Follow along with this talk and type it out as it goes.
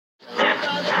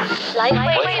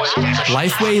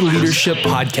Lifeway Leadership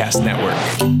Podcast Network.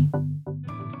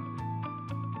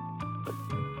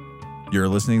 You're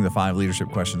listening to the 5 Leadership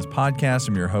Questions podcast.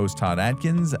 I'm your host, Todd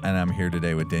Atkins, and I'm here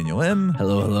today with Daniel M.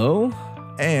 Hello, hello.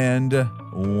 And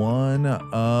one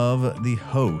of the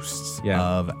hosts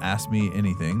of Ask Me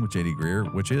Anything with JD Greer,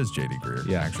 which is JD Greer,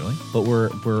 actually. But we're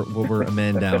a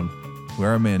man down.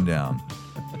 We're a man down.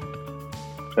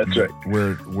 That's right.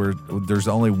 There's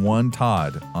only one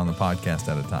Todd on the podcast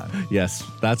at a time. Yes,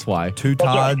 that's why. 2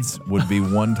 Todds would be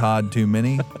 1 Todd too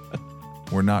many.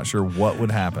 We're not sure what would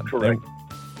happen. Correct.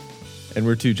 And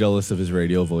we're too jealous of his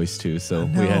radio voice too, so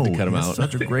we had to cut him out.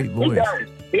 Such a great voice.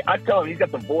 I tell him he's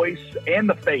got the voice and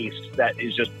the face that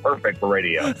is just perfect for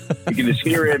radio. You can just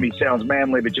hear him. He sounds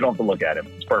manly, but you don't have to look at him.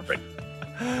 It's perfect.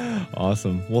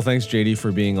 Awesome. Well, thanks, JD,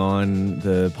 for being on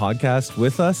the podcast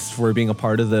with us, for being a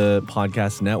part of the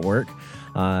podcast network,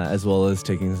 as well as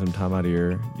taking some time out of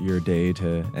your day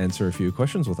to answer a few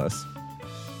questions with us.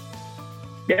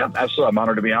 Yeah, absolutely. I'm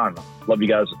honored to be on. Love you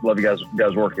guys.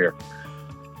 Guys work here.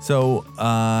 So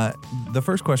the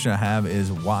first question I have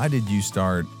is, why did you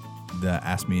start the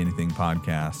Ask Me Anything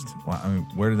podcast?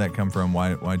 Where did that come from?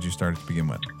 Why did you start it to begin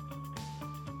with?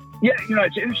 Yeah,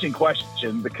 it's an interesting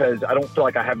question because I don't feel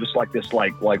like I have just like this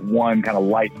like one kind of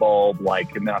light bulb,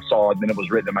 and then I saw it, then it was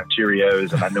written in my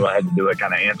Cheerios, and I knew I had to do it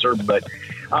kind of answer. But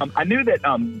I knew that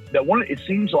it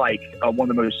seems like one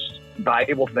of the most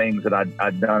valuable things that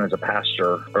I'd done as a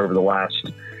pastor over the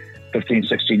last 15,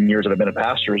 16 years that I've been a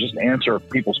pastor is just answer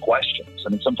people's questions. I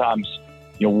mean, sometimes,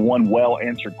 one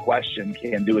well-answered question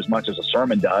can do as much as a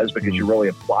sermon does because you're really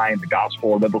applying the gospel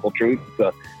or biblical truth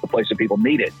to the place that people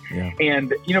need it. Yeah.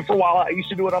 And, for a while, I used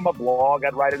to do it on my blog.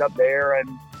 I'd write it up there, and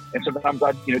sometimes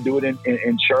I'd, do it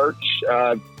in church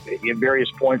at various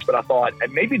points. But I thought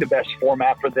maybe the best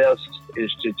format for this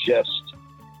is to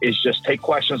just take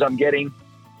questions I'm getting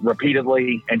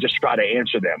repeatedly and just try to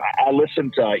answer them. I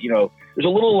listen to, there's a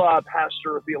little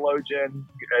pastor, theologian,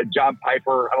 John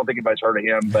Piper. I don't think anybody's heard of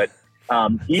him, but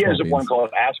he has one called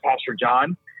Ask Pastor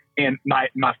John. And my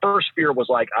first fear was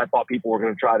I thought people were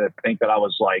going to try to think that I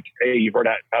was like, hey, you've heard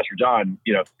that Pastor John.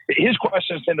 His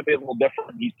questions tend to be a little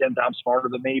different. He's 10 times smarter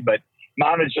than me, but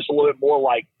mine is just a little bit more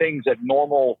like things that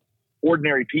normal,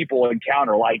 ordinary people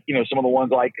encounter. Some of the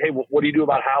ones like, hey, what do you do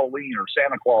about Halloween or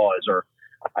Santa Claus? Or,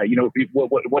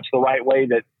 what's the right way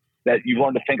that you've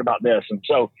learned to think about this? And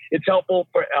so it's helpful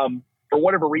for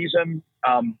whatever reason,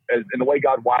 in the way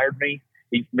God wired me,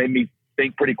 he made me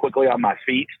think pretty quickly on my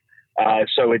feet.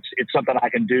 So it's something I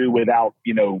can do without,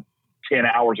 10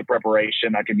 hours of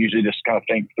preparation. I can usually just kind of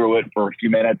think through it for a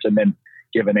few minutes and then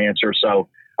give an answer. So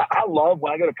I love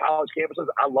when I go to college campuses,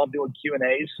 I love doing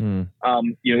Q&As.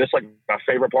 That's like my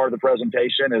favorite part of the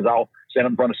presentation is I'll stand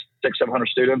in front of 600-700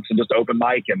 students and just open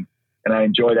mic and I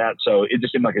enjoy that. So it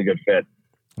just seemed like a good fit.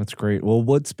 That's great. Well,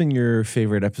 what's been your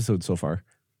favorite episode so far?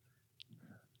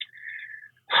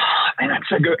 And that's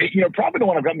a good, probably the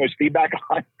one I've got most feedback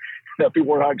on that people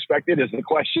were not expected is the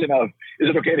question of, is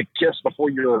it okay to kiss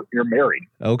before you're married?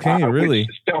 Okay, really?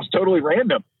 Which sounds totally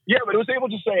random. Yeah, but it was able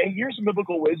to say, hey, here's some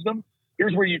biblical wisdom.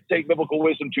 Here's where you take biblical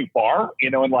wisdom too far,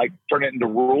 and turn it into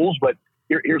rules. But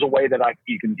here's a way that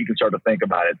you can start to think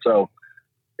about it. So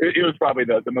it was probably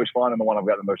the most fun and the one I've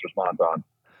got the most response on.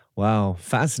 Wow,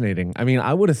 fascinating. I mean,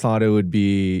 I would have thought it would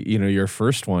be, your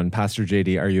first one, Pastor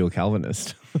JD, are you a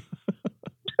Calvinist?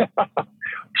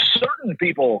 Certain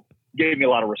people gave me a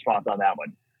lot of response on that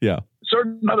one. Yeah.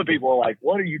 Certain other people are like,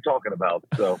 what are you talking about?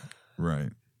 So, right.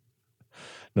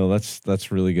 No,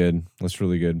 that's really good. That's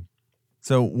really good.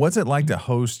 So what's it like to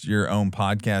host your own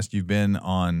podcast? You've been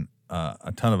on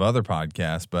a ton of other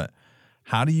podcasts, but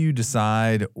how do you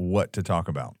decide what to talk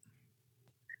about?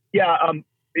 Yeah.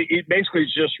 It basically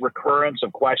is just recurrence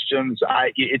of questions.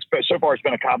 So far it's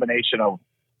been a combination of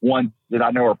ones that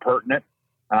I know are pertinent,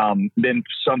 then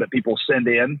some that people send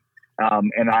in.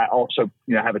 And I also,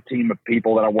 have a team of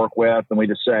people that I work with, and we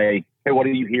just say, hey, what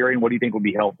are you hearing? What do you think would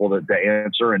be helpful to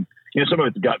answer? And, some of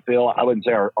it's gut feel. I wouldn't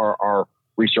say our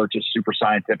research is super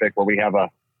scientific where we have a,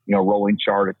 rolling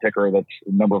chart, a ticker that's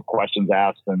the number of questions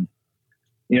asked. And,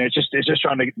 it's just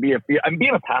trying to being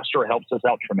a pastor helps us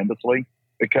out tremendously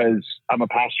because I'm a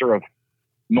pastor of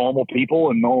normal people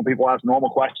and normal people ask normal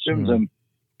questions. Mm-hmm. And,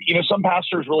 some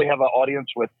pastors really have an audience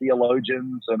with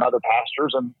theologians and other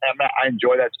pastors, and I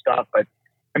enjoy that stuff. But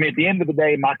I mean, at the end of the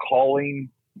day, my calling,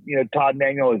 Todd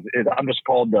Daniel is I'm just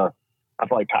called to, I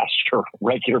feel like, pastor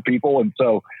regular people. And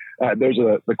so those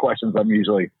are the questions I'm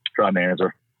usually trying to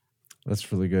answer.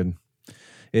 That's really good.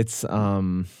 It's,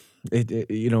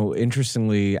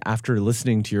 interestingly, after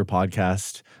listening to your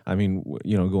podcast, I mean,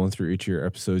 going through each of your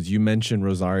episodes, you mentioned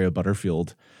Rosaria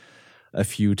Butterfield. a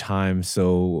few times.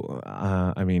 So,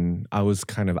 I mean, I was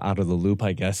kind of out of the loop,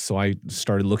 I guess. So I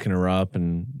started looking her up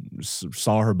and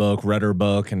saw her book, read her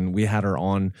book, and we had her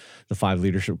on the 5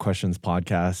 Leadership Questions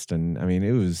podcast. And I mean,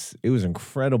 it was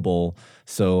incredible.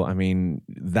 So, I mean,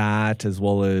 that as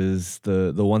well as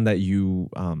the one that you,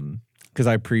 because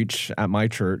I preach at my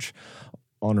church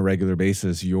on a regular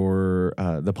basis,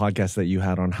 the podcast that you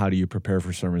had on how do you prepare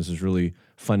for sermons is really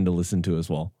fun to listen to as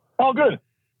well. Oh, good.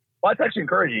 Well, that's actually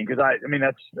encouraging because I mean,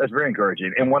 that's very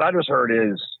encouraging. And what I just heard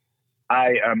is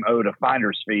I am owed a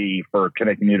finder's fee for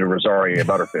connecting you to Rosaria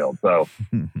Butterfield. So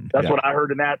that's what I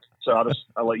heard in that. So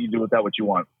I'll let you do with that what you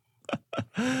want.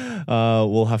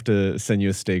 We'll have to send you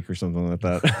a steak or something like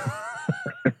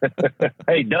that.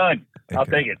 Hey, done. I'll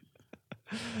take it.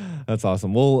 That's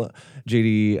awesome. Well,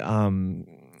 JD,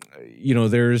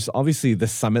 there's obviously the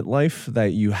Summit Life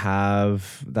that you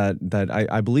have that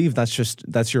I believe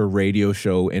that's your radio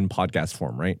show in podcast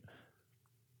form, right?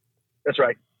 That's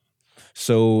right.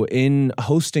 So in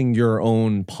hosting your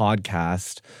own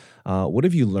podcast, what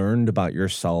have you learned about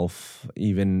yourself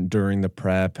even during the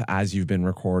prep, as you've been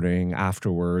recording,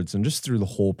 afterwards, and just through the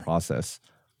whole process?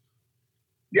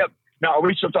 Yep. Now, are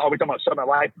we talking about Summit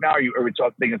Life now? Are we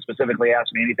thinking specifically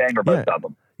Ask Me Anything or both of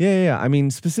them? Yeah. I mean,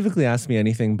 specifically Ask Me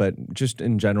Anything, but just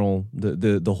in general,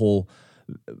 the whole,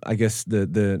 I guess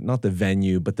the not the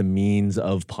venue, but the means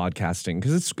of podcasting,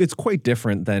 because it's quite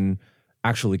different than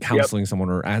actually counseling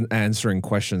someone or answering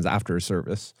questions after a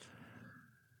service.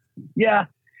 Yeah,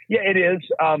 it is.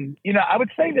 I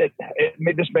would say that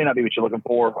this may not be what you're looking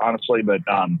for, honestly, but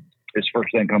this first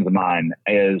thing comes to mind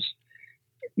is,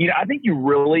 I think you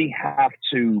really have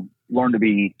to learn to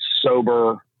be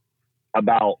sober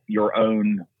about your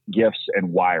own gifts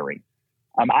and wiring.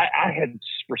 I had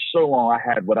for so long, I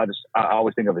had what I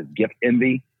always think of as gift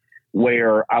envy,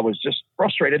 where I was just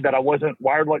frustrated that I wasn't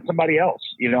wired like somebody else,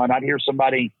 and I'd hear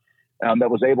somebody that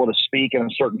was able to speak in a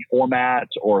certain format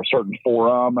or a certain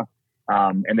forum,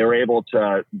 and they were able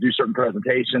to do certain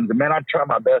presentations. And man, I'd try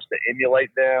my best to emulate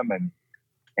them, and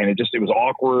it was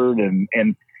awkward.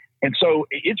 And so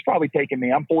it's probably taken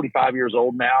me, I'm 45 years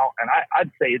old now, and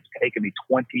I'd say it's taken me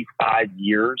 25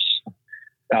 years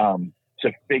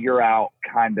to figure out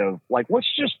kind of like,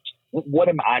 what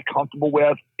am I comfortable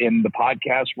with in the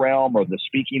podcast realm or the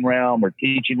speaking realm or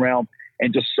teaching realm,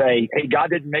 and just say, hey, God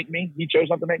didn't make me. He chose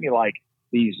not to make me like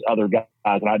these other guys.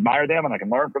 And I admire them and I can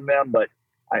learn from them, but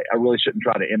I really shouldn't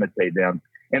try to imitate them.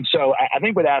 And so I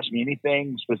think with Ask Me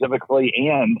Anything specifically,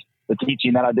 and the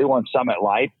teaching that I do on Summit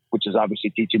Life, which is obviously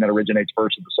teaching that originates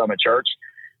first at the Summit Church,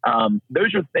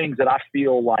 those are things that I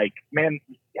feel like, man,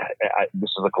 this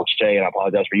is a cliche and I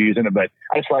apologize for using it, but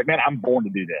I just like, man, I'm born to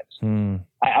do this.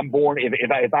 I'm born.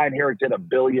 If I inherited $1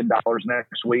 billion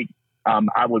next week,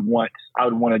 I would want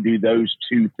to do those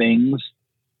two things,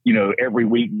 every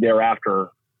week thereafter,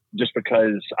 just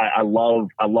because I love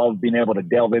being able to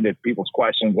delve into people's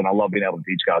questions, and I love being able to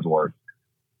teach God's word.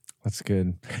 That's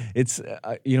good. It's,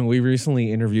 we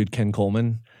recently interviewed Ken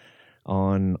Coleman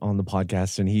on the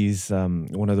podcast, and he's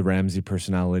one of the Ramsey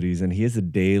personalities, and he has a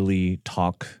daily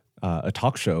talk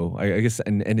show, I guess,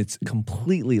 and it's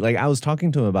completely, like, I was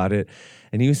talking to him about it,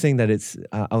 and he was saying that it's,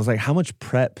 I was like, how much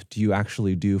prep do you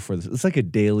actually do for this? It's like a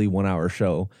daily 1-hour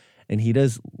show, and he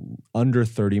does under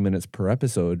 30 minutes per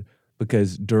episode,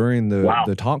 because during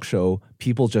the talk show,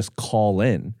 people just call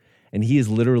in, and he is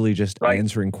literally just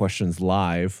answering questions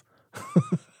live.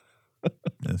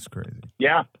 That's crazy.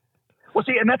 Yeah. Well,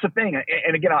 see, and that's the thing.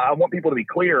 And again, I want people to be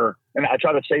clear, and I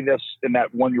try to say this in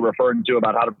that one you're referring to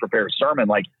about how to prepare a sermon.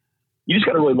 Like, you just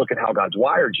got to really look at how God's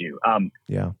wired you.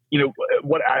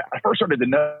 What I first started to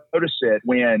notice it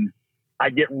when I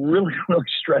get really, really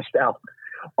stressed out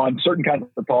on certain kinds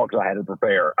of talks I had to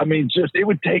prepare. I mean, it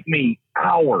would take me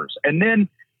hours. And then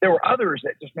there were others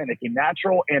that just, man, they came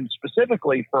natural. And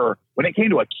specifically for when it came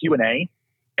to a Q&A,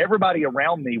 everybody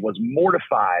around me was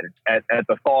mortified at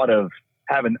the thought of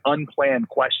having unplanned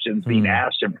questions being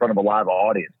asked in front of a live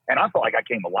audience. And I felt like I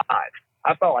came alive.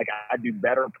 I felt like I do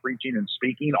better preaching and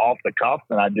speaking off the cuff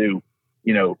than I do,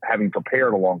 having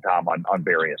prepared a long time on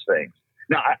various things.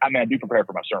 Now, I do prepare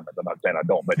for my sermons. I'm not saying I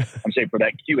don't, but I'm saying for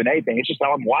that Q&A thing, it's just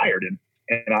how I'm wired,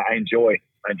 and I enjoy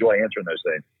answering those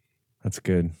things. That's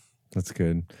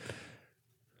good.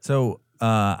 So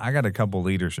I got a couple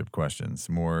leadership questions.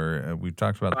 We've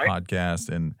talked about a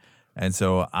podcast, and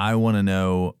so I want to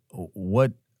know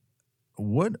what's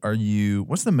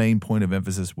the main point of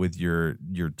emphasis with your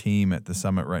team at the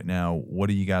Summit right now? What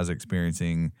are you guys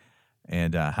experiencing,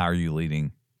 and how are you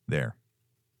leading there?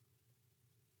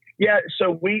 Yeah,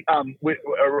 so we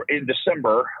in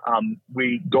December,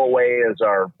 we go away as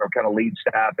our kind of lead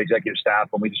staff, executive staff,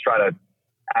 and we just try to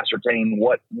ascertain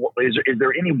what is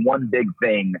there any one big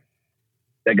thing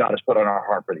that God has put on our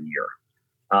heart for the year.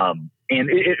 And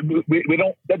we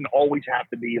don't, doesn't always have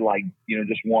to be like,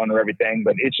 just one or everything,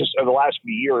 but it's just over the last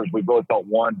few years, we've really felt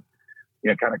one,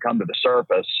 kind of come to the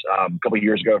surface. A couple of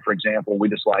years ago, for example, we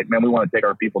just like, man, we want to take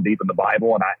our people deep in the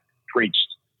Bible. And I preached,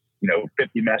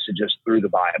 50 messages through the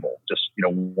Bible, just,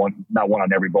 not one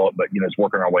on every bullet, but, it's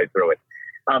working our way through it.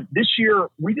 This year,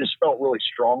 we just felt really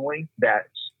strongly that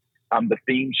the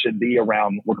theme should be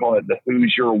around, we're calling it the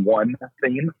Who's Your One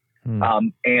theme.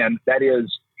 And that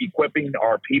is equipping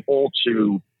our people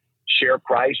to share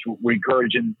Christ. We're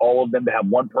encouraging all of them to have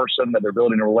one person that they're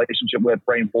building a relationship with,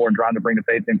 praying for, and trying to bring to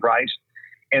faith in Christ.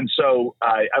 And so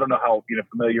I don't know how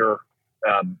familiar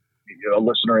a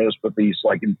listener is with these,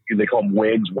 like they call them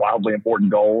WIGs, wildly important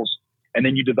goals. And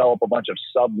then you develop a bunch of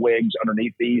sub WIGs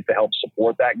underneath these to help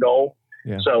support that goal.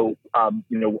 Yeah. So,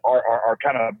 our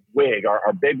kind of WIG,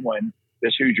 our big one,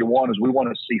 this Who's Your One, is we want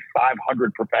to see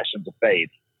 500 professions of faith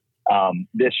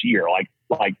this year,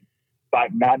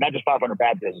 not just 500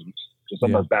 baptisms. So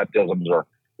some of those baptisms are,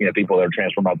 people that are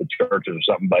transformed out of the churches or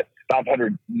something, but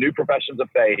 500 new professions of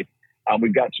faith.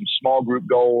 We've got some small group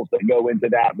goals that go into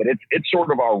that, but it's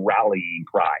sort of our rallying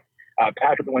cry.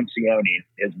 Patrick Lencioni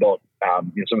has built,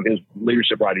 some of his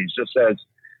leadership writings. Just says,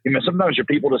 sometimes your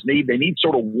people they need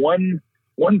sort of one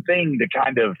thing to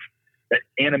kind of that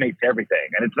animates everything,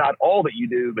 and it's not all that you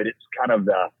do, but it's kind of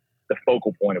the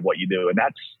focal point of what you do, and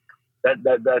that's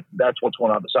what's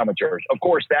going on at the Summit Church. Of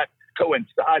course, that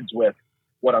coincides with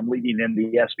what I'm leading in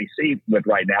the SBC with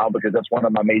right now, because that's one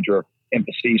of my major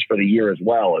emphases for the year as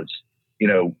well. Is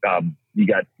you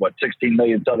got 16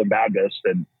 million Southern Baptists,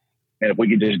 and if we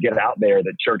could just get out there,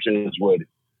 that churches would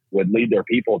lead their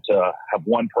people to have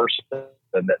one person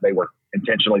that they were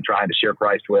intentionally trying to share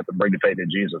Christ with and bring to faith in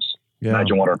Jesus. Yeah.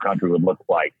 Imagine what our country would look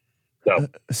like.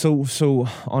 So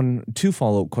on two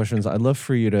follow-up questions, I'd love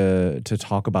for you to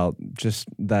talk about just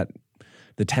that,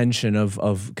 the tension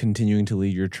of continuing to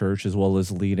lead your church as well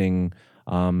as leading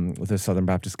the Southern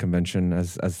Baptist Convention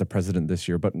as the president this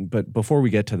year. But before we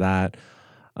get to that,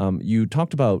 you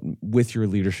talked about with your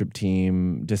leadership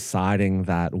team deciding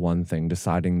that one thing,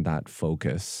 deciding that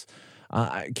focus.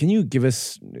 Can you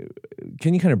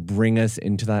kind of bring us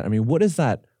into that? I mean, what does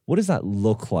that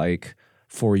look like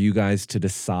for you guys to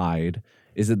decide?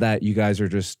 Is it that you guys are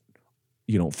just,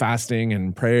 fasting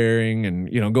and praying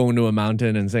and, going to a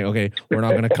mountain and saying, okay, we're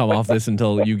not going to come off this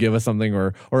until you give us something?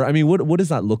 Or I mean, what does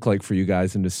that look like for you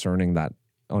guys in discerning that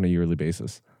on a yearly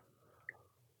basis?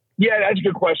 Yeah, that's a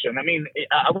good question. I mean,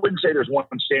 I wouldn't say there's one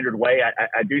standard way.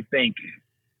 I do think,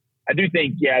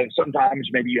 yeah, sometimes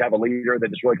maybe you have a leader that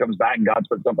just really comes back and God's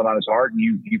put something on his heart and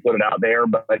you put it out there,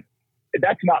 but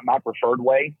that's not my preferred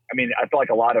way. I mean, I feel like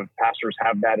a lot of pastors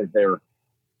have that as their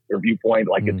viewpoint.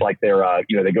 Like it's like they're,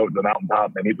 they go to the mountaintop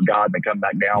and they meet with God and they come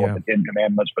back down with the 10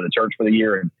 commandments for the church for the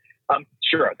year. And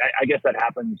sure, I guess that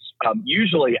happens.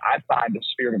 Usually I find the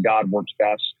Spirit of God works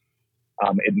best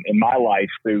in my life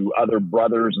through other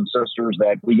brothers and sisters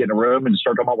that we get in a room and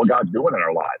start talking about what God's doing in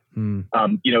our lives.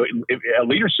 A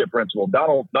leadership principle,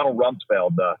 Donald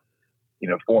Rumsfeld,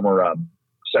 former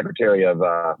Secretary of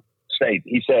State,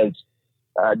 he says,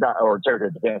 or Secretary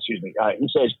of Defense, excuse me. He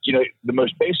says, the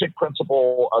most basic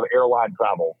principle of airline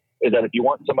travel is that if you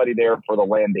want somebody there for the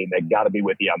landing, they've got to be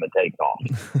with you on the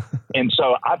takeoff. And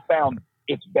so I found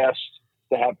it's best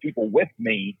to have people with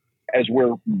me as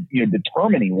we're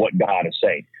determining what God is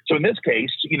saying. So in this case,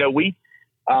 we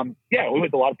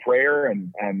went a lot of prayer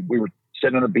and we were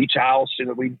sitting in a beach house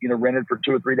that we rented for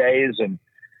 2 or 3 days, and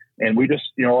we just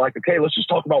like, okay, let's just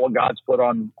talk about what God's put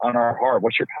on our heart.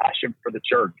 What's your passion for the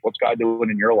church? What's God doing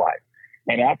in your life?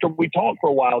 And after we talked for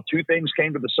a while, 2 things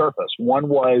came to the surface. One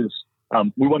was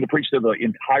we wanted to preach through the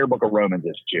entire book of Romans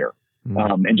this year,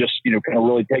 and just kind of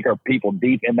really take our people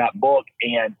deep in that book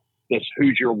and this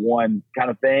Who's Your One kind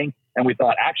of thing. And we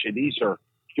thought, actually, these are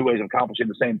 2 ways of accomplishing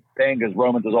the same thing, because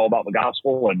Romans is all about the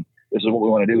gospel. And this is what we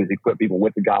want to do, is equip people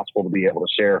with the gospel to be able to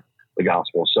share the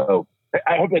gospel. So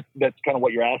I hope that's kind of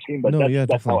what you're asking, but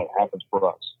that's how it happens for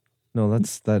us. No,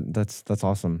 that's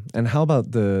awesome. And how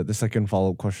about the second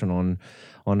follow-up question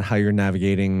on how you're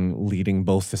navigating leading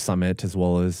both the summit as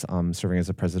well as serving as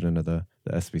the president of the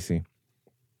SBC?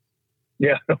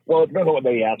 Yeah, well, it depends on what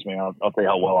they ask me. I'll tell you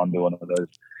how well I'm doing with those.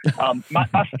 My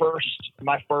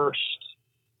first.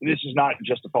 This is not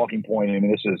just a talking point. I mean,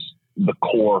 this is the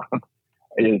core.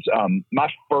 Is my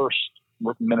first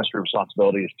ministry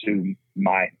responsibility is to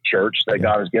my church that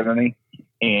God has given me,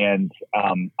 and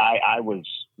I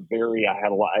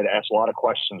had asked a lot of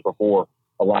questions before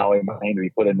allowing my name to be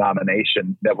put in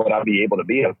nomination. That would I be able to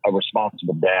be a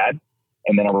responsible dad,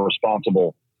 and then a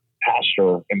responsible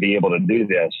pastor and be able to do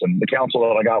this? And the counsel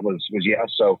that I got was yes.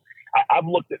 So I've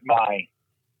looked at my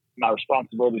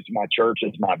responsibilities to my church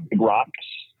as my big rocks,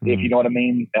 if you know what I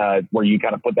mean, where you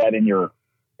kind of put that in your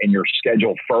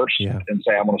schedule first and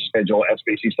say, I'm going to schedule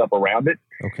SBC stuff around it.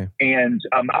 Okay. And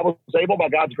I was able, by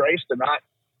God's grace, to not,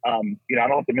 I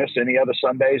don't have to miss any other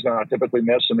Sundays that I typically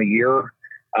miss in a year,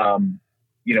 and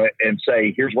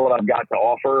say, here's what I've got to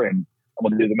offer, and I'm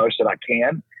going to do the most that I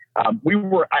can. I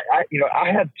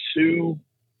had two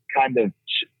kind of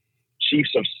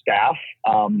chiefs of staff.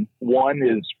 One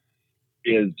is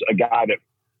a guy that,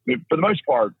 for the most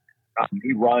part,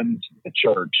 he runs the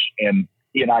church, and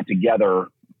he and I together,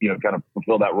 kind of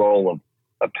fulfill that role of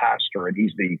a pastor. And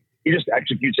he just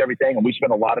executes everything, and we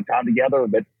spend a lot of time together.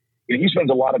 But he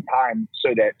spends a lot of time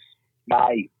so that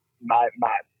my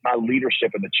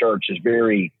leadership in the church is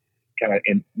very kind of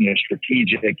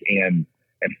strategic and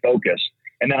focused.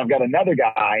 And then I've got another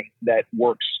guy that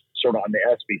works sort of on the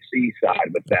SBC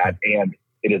side with that, and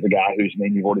it is a guy whose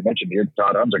name you've already mentioned here,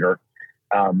 Todd Hunziker.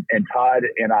 And Todd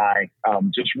and I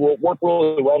just work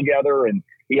really well together, and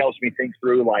he helps me think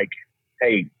through, like,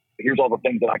 hey, here's all the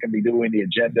things that I can be doing, the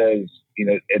agendas,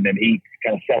 and then he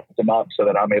kind of sets them up so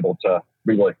that I'm able to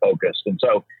be really focused. And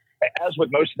so, as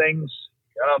with most things,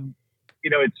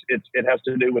 it has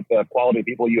to do with the quality of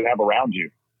people you have around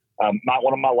you.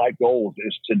 One of my life goals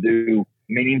is to do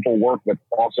meaningful work with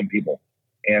awesome people,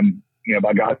 and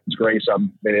by God's grace, I've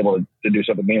been able to do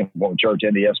something meaningful in the church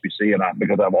and the SBC, and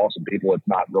because I have awesome people, it's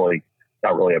not really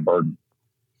a burden.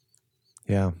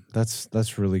 Yeah,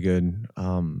 that's really good.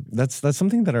 That's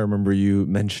something that I remember you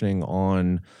mentioning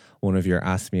on one of your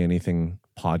Ask Me Anything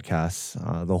podcasts.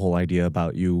 The whole idea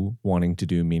about you wanting to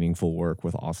do meaningful work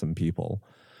with awesome people.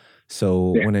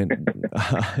 So when it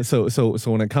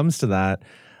comes to that,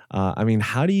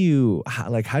 how do you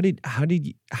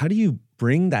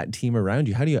bring that team around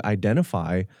you? How do you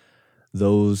identify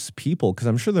those people? Because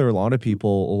I'm sure there are a lot of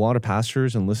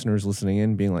pastors and listeners listening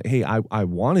in being like, hey, I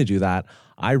want to do that.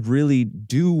 I really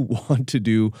do want to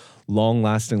do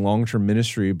long-lasting, long-term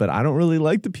ministry, but I don't really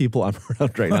like the people I'm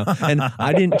around right now. And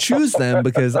I didn't choose them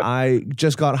because I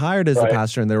just got hired as a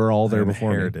pastor and they were all there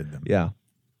before me. Them. Yeah.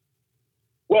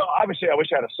 Well, obviously, I wish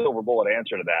I had a silver bullet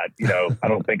answer to that. I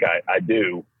don't think I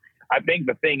do. I think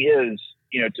the thing is,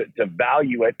 to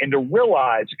value it and to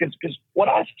realize, because what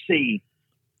I see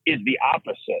is the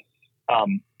opposite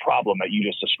problem that you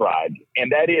just described.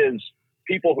 And that is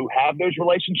people who have those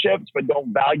relationships but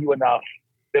don't value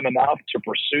them enough to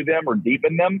pursue them or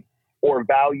deepen them, or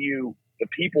value the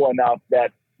people enough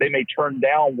that they may turn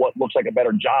down what looks like a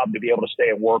better job to be able to stay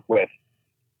and work with,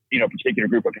 a particular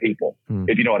group of people,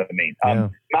 if you know what I mean. Yeah.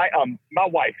 My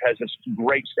wife has this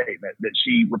great statement that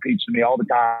she repeats to me all the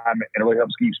time, and it really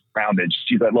helps keep grounded.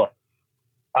 She's like, look,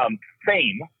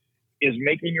 fame is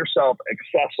making yourself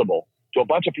accessible to a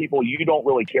bunch of people you don't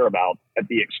really care about at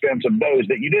the expense of those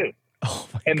that you do. Oh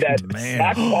my and goodness.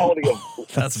 that quality of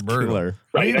that's brutal. Killer.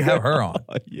 Right? You need to have her on.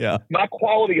 Yeah. My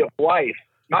quality of life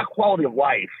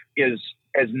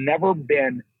has never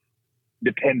been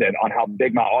dependent on how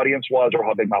big my audience was or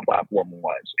how big my platform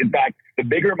was. In fact, the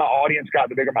bigger my audience got,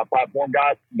 the bigger my platform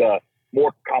got, the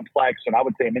more complex, and I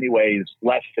would say in many ways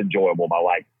less enjoyable my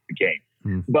life became.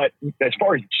 But as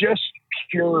far as just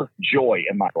pure joy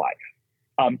in my life,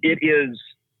 it is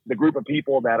the group of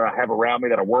people that I have around me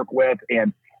that I work with,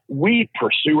 and we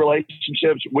pursue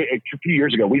relationships. A few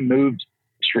years ago, we moved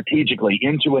strategically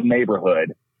into a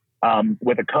neighborhood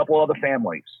with a couple other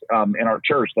families in our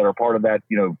church that are part of that,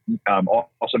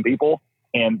 awesome people,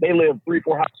 and they live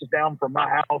 3-4 houses down from my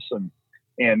house,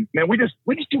 and man, we just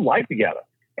do life together.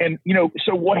 And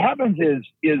so what happens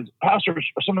is pastors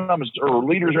sometimes or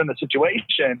leaders are in the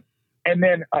situation, and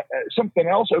then something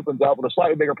else opens up with a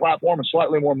slightly bigger platform and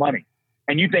slightly more money,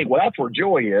 and you think, well, that's where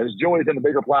joy is. Joy is in the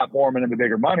bigger platform and in the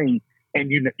bigger money, and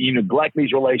you neglect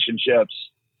these relationships.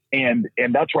 And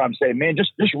that's where I'm saying, man,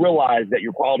 just realize that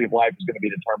your quality of life is going to be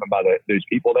determined by those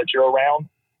people that you're around.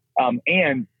 As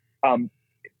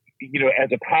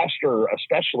a pastor,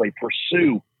 especially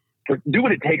do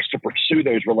what it takes to pursue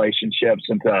those relationships.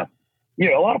 And to,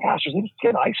 a lot of pastors, they just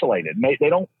get isolated. And they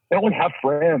don't really have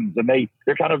friends, and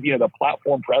they're kind of, the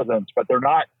platform presence, but they're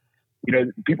not,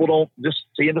 people don't just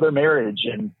see into their marriage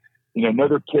and, know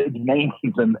their kids' names.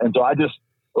 And so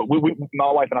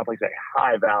my wife and I place a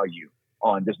high value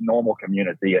on just normal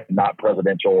community and not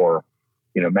presidential or,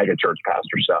 mega church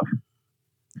pastor stuff.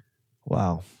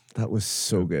 Wow. That was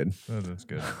so good. That is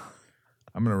good.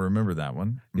 I'm going to remember that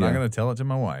one. I'm not going to tell it to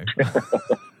my wife, but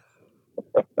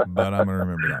I'm going to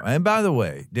remember that one. And by the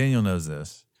way, Daniel knows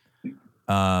this.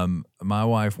 My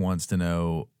wife wants to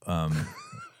know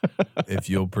if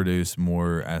you'll produce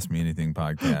more Ask Me Anything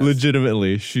podcasts.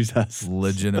 Legitimately, she's asked.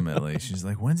 Legitimately. She's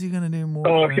like, when's he going to do more?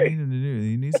 Oh, I okay. need him to do?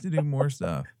 He needs to do more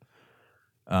stuff.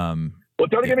 Well,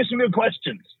 try to give me some good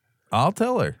questions. I'll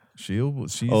tell her. She's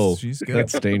good.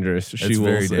 That's dangerous. It's She will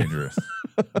very say- dangerous.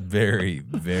 Very,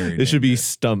 very It should be dangerous.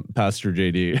 stump Pastor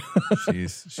JD.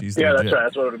 She's Yeah, legit. that's right.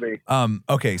 That's what it'll be.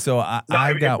 Okay, so Now,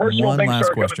 I've if got personal one things last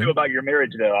start coming question. to about your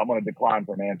marriage, though, I'm going to decline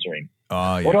from answering.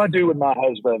 Oh, What do yeah. I do with my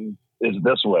husband is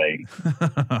this way.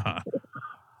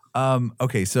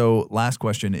 Okay, so last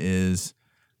question is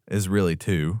really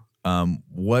two.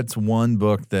 What's one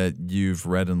book that you've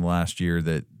read in the last year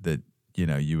that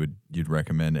you'd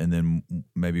recommend, and then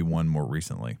maybe one more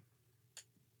recently?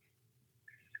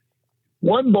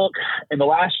 One book in the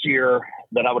last year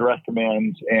that I would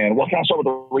recommend, and can I start with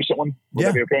the recent one? Would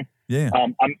that be okay? Yeah.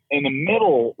 I'm in the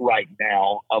middle right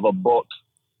now of a book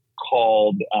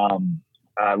called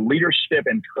Leadership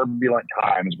in Turbulent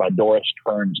Times by Doris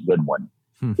Kearns Goodwin.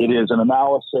 It is an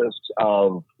analysis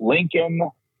of Lincoln,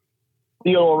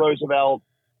 Theodore Roosevelt,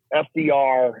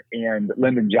 FDR, and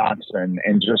Lyndon Johnson,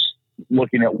 and just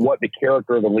looking at what the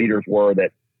character of the leaders were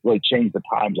that really changed the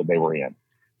times that they were in.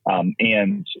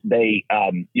 And they,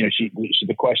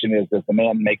 the question is, does the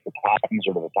man make the times,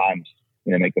 or do the times,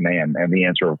 make the man? And the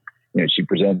answer, she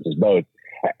presents is both.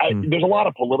 There's a lot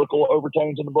of political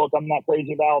overtones in the book I'm not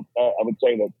crazy about. I would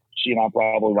say that she and I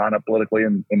probably line up politically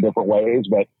in different ways,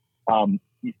 but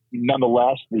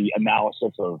nonetheless, the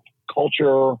analysis of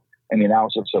culture and the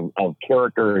analysis of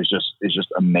character is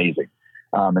just amazing.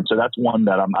 And so that's one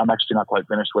that I'm actually not quite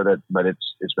finished with it, but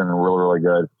it's been really, really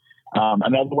good.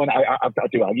 Another one,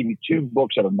 I'll give you two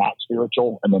books that are not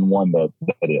spiritual, and then one that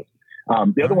is.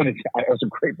 The other one is a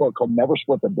great book called Never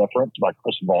Split the Difference by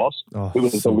Chris Voss, who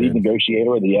was the lead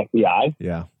negotiator of the FBI.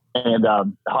 Yeah. And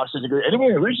hostage agreement.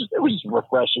 Anyway, it was just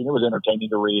refreshing. It was entertaining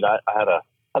to read. I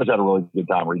just had a really good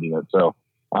time reading it. So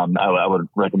I would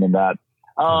recommend that.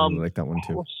 I really like that one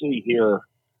too. Let's see here.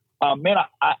 Man,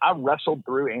 I wrestled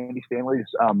through Andy Stanley's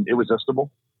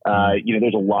Irresistible.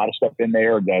 There's a lot of stuff in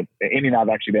there that Andy and I have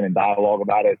actually been in dialogue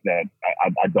about it that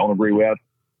I don't agree with.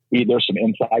 There's some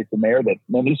insights in there that,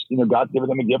 man, God's given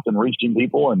them a gift in reaching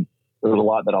people, and there was a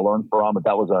lot that I learned from. But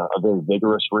that was a very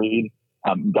vigorous read.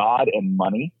 God and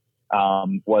Money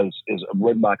is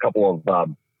written by a couple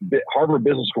of Harvard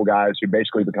Business School guys who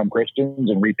basically become Christians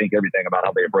and rethink everything about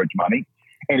how they approach money.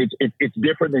 And it's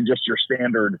different than just your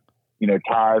standard,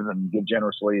 tithe and give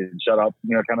generously and shut up,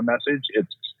 kind of message.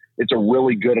 It's a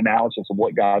really good analysis of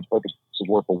what God's purposes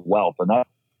were for wealth. And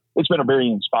it's been a very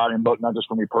inspiring book, not just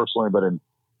for me personally, but in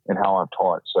how I've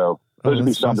taught. So those would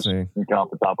be some just off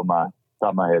the top of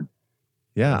my head.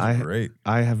 Yeah. Great.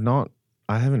 I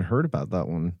haven't heard about that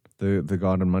one. The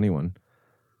God and Money one.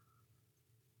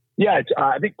 Yeah.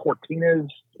 I think Cortines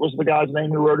was the guy's name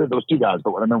who wrote it. There was two guys,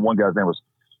 but I remember one guy's name was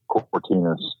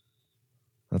Cortines.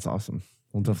 That's awesome.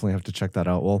 We'll definitely have to check that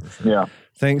out. Well, yeah.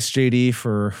 Thanks, JD,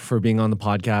 for being on the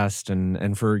podcast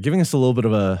and for giving us a little bit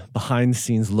of a behind the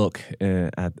scenes look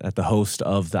at the host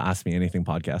of the Ask Me Anything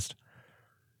podcast.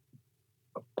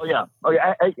 Oh yeah.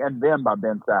 And Them by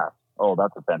Ben Sass. Oh,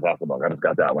 that's a fantastic book. I just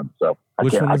got that one. So I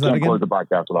Which can't one was that again? close the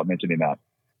podcast without mentioning that.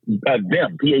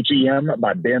 Them, P-H-E-M,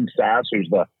 by Ben Sass, who's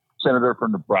the senator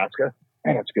from Nebraska.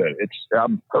 And it's good.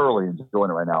 I'm thoroughly enjoying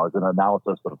it right now. It's an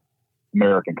analysis of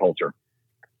American culture.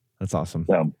 That's awesome.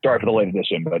 So, sorry for the late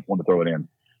edition, but I wanted to throw it in.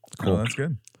 Cool. Oh, that's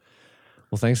good.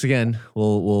 Well, thanks again.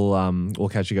 We'll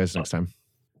catch you guys next time.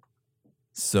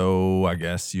 So I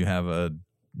guess you have a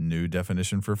new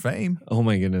definition for fame. Oh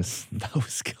my goodness, that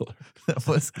was killer. That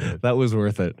was good. That was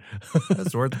worth it.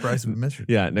 That's worth the price of admission.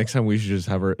 Yeah, next time we should just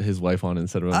have his wife on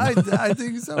instead of him. I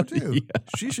think so too. Yeah.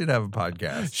 She should have a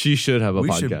podcast. She should have a we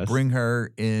podcast. should bring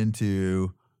her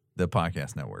into the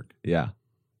podcast network. Yeah,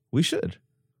 we should.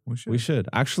 We should.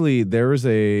 Actually, there was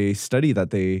a study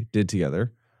that they did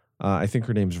together. I think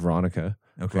her name's Veronica.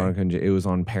 Okay. Veronica and Jay. It was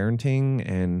on parenting,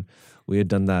 and we had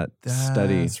done that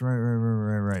study. That's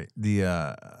right.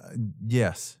 The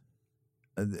yes.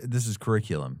 This is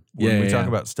curriculum. When we talk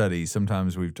about studies,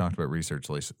 sometimes we've talked about research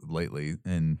lately,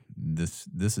 and this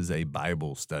is a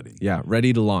Bible study. Yeah,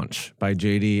 Ready to Launch by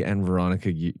JD and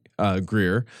Veronica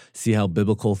Greer. See how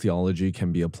biblical theology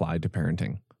can be applied to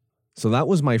parenting. So that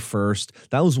was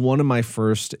one of my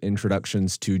first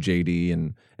introductions to JD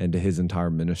and to his entire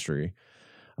ministry.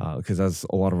 Because as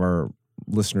a lot of our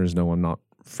listeners know, I'm not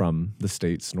from the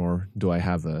States, nor do I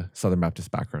have a Southern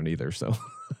Baptist background either. So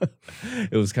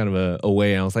it was kind of a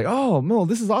way. I was like, oh, no,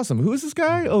 this is awesome. Who is this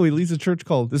guy? Oh, he leads a church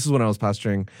this is when I was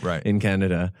pastoring in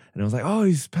Canada. And I was like, oh,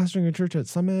 he's pastoring a church at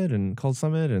Summit called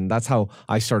Summit. And that's how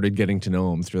I started getting to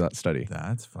know him through that study.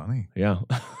 That's funny. Yeah.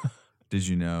 Did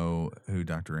you know who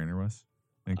Dr. Rayner was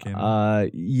in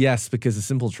Canada? Yes, because of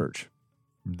Simple Church.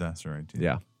 That's right. Dude.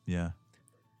 Yeah. Yeah.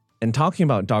 And talking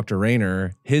about Dr.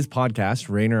 Rayner, his podcast,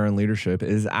 Rayner on Leadership,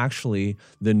 is actually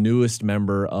the newest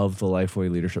member of the Lifeway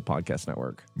Leadership Podcast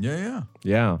Network. Yeah.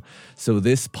 Yeah. So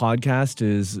this podcast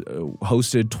is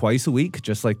hosted twice a week,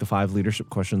 just like the 5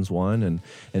 Leadership Questions one. And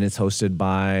it's hosted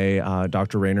by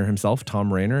Dr. Rayner himself,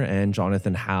 Tom Rayner, and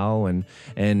Jonathan Howe.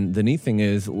 And the neat thing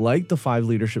is, like the 5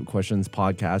 Leadership Questions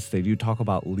podcast, they do talk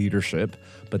about leadership,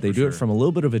 but they do it from a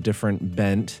little bit of a different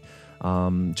bent.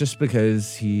 Just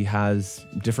because he has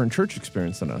different church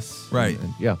experience than us. Right.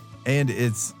 Yeah. And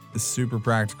it's super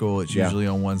practical. It's usually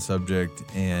on one subject,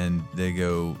 and they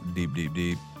go deep, deep,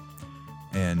 deep.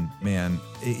 And man,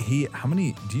 do you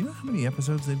know how many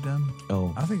episodes they've done?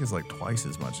 Oh, I think it's like twice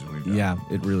as much as we've done. yeah,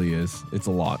 it really is. It's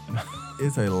a lot.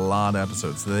 It's a lot of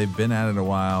episodes. So they've been at it a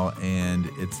while, and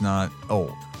it's not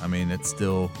old. I mean, it's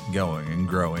still going and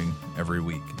growing every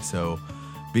week. So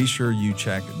be sure you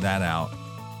check that out.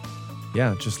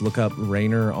 Yeah, just look up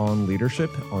Rayner on Leadership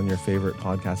on your favorite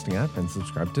podcasting app and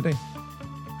subscribe today.